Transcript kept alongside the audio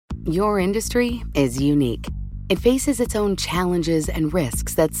Your industry is unique. It faces its own challenges and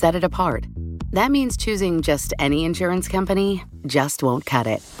risks that set it apart. That means choosing just any insurance company just won't cut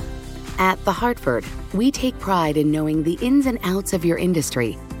it. At The Hartford, we take pride in knowing the ins and outs of your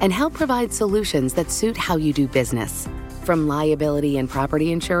industry and help provide solutions that suit how you do business. From liability and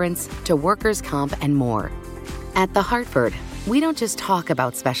property insurance to workers' comp and more. At The Hartford, we don't just talk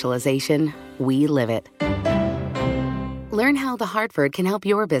about specialization, we live it. Learn how The Hartford can help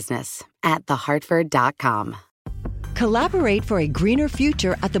your business at thehartford.com. Collaborate for a greener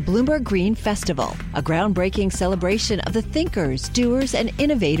future at the Bloomberg Green Festival, a groundbreaking celebration of the thinkers, doers, and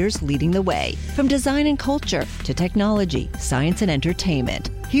innovators leading the way. From design and culture to technology, science, and entertainment.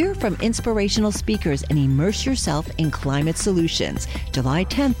 Hear from inspirational speakers and immerse yourself in climate solutions. July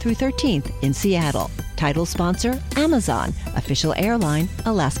 10th through 13th in Seattle. Title sponsor, Amazon. Official airline,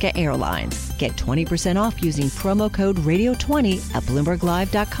 Alaska Airlines. Get 20% off using promo code Radio20 at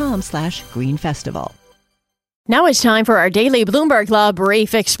BloombergLive.com/greenfestival. Now it's time for our daily Bloomberg Law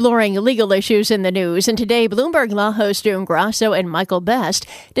Brief, exploring legal issues in the news. And today, Bloomberg Law hosts June Grasso and Michael Best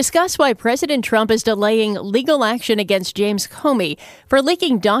discuss why President Trump is delaying legal action against James Comey for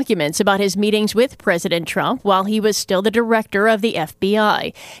leaking documents about his meetings with President Trump while he was still the director of the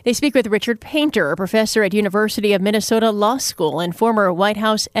FBI. They speak with Richard Painter, a professor at University of Minnesota Law School and former White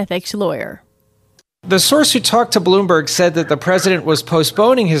House ethics lawyer. The source who talked to Bloomberg said that the president was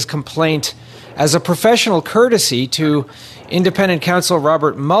postponing his complaint as a professional courtesy to independent counsel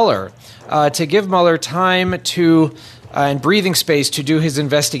Robert Mueller, to give Mueller time to and breathing space to do his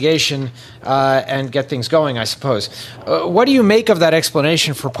investigation and get things going, I suppose. What do you make of that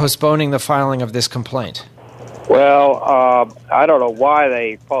explanation for postponing the filing of this complaint? Well, I don't know why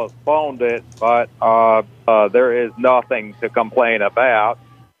they postponed it, but there is nothing to complain about.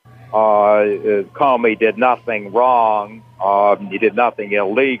 Comey did nothing wrong. He did nothing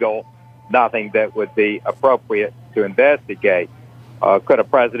illegal. Nothing that would be appropriate to investigate. Could a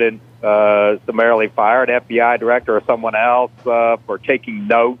president summarily fire an FBI director or someone else for taking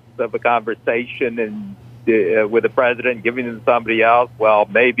notes of a conversation and with the president, giving it to somebody else? Well,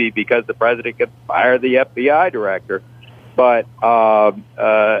 maybe, because the president could fire the FBI director. But, I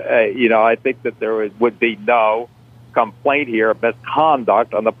think that there would be no complaint here of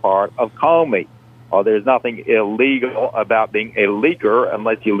misconduct on the part of Comey. There's nothing illegal about being a leaker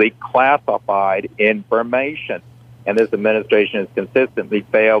unless you leak classified information. And this administration has consistently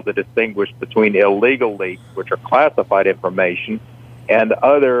failed to distinguish between illegal leaks, which are classified information, and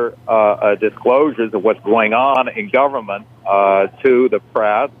other disclosures of what's going on in government to the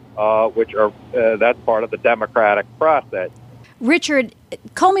press, which are that's part of the democratic process. Richard,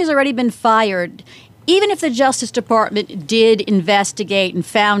 Comey's already been fired. Even if the Justice Department did investigate and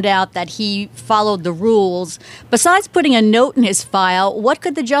found out that he followed the rules, besides putting a note in his file, what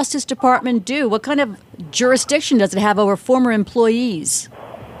could the Justice Department do? What kind of jurisdiction does it have over former employees?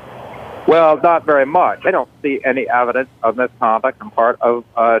 Well, not very much. I don't see any evidence of misconduct on part of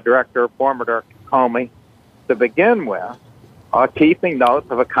former Director Comey to begin with. Keeping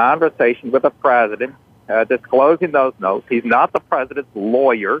notes of a conversation with the president, disclosing those notes. He's not the president's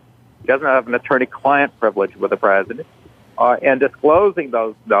lawyer. He doesn't have an attorney-client privilege with the president, and disclosing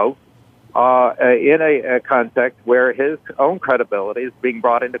those notes in a context where his own credibility is being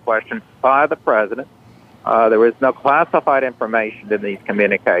brought into question by the president. There is no classified information in these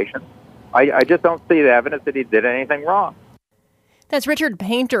communications. I just don't see the evidence that he did anything wrong. That's Richard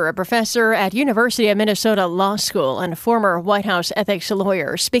Painter, a professor at University of Minnesota Law School and a former White House ethics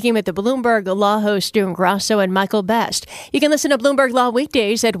lawyer, speaking with the Bloomberg Law host June Grasso and Michael Best. You can listen to Bloomberg Law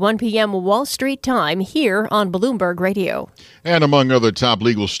weekdays at 1 p.m. Wall Street time here on Bloomberg Radio. And among other top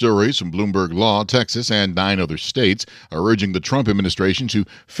legal stories from Bloomberg Law, Texas and 9 other states are urging the Trump administration to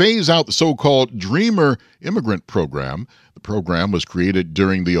phase out the so-called Dreamer immigrant program. The program was created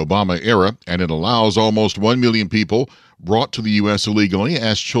during the Obama era, and it allows almost 1 million people brought to the U.S. illegally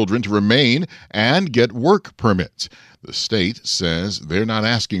as children to remain and get work permits. The state says they're not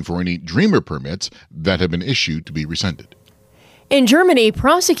asking for any Dreamer permits that have been issued to be rescinded. In Germany,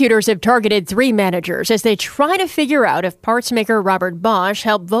 prosecutors have targeted 3 managers as they try to figure out if parts maker Robert Bosch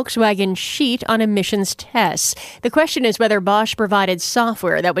helped Volkswagen cheat on emissions tests. The question is whether Bosch provided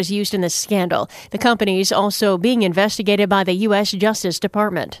software that was used in the scandal. The company's also being investigated by the U.S. Justice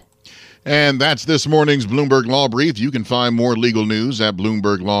Department. And that's this morning's Bloomberg Law Brief. You can find more legal news at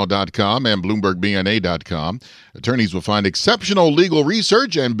BloombergLaw.com and BloombergBNA.com. Attorneys will find exceptional legal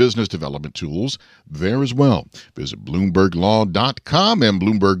research and business development tools there as well. Visit BloombergLaw.com and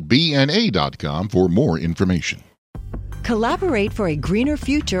BloombergBNA.com for more information. Collaborate for a greener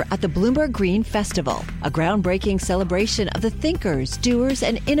future at the Bloomberg Green Festival, a groundbreaking celebration of the thinkers, doers,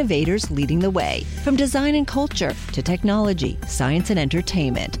 and innovators leading the way. From design and culture to technology, science, and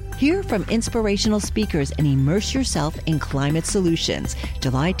entertainment. Hear from inspirational speakers and immerse yourself in climate solutions.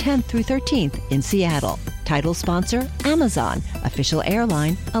 July 10th through 13th in Seattle. Title sponsor, Amazon. Official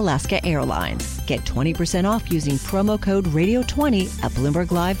airline, Alaska Airlines. Get 20% off using promo code radio20 at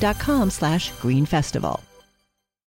BloombergLive.com/Green Festival.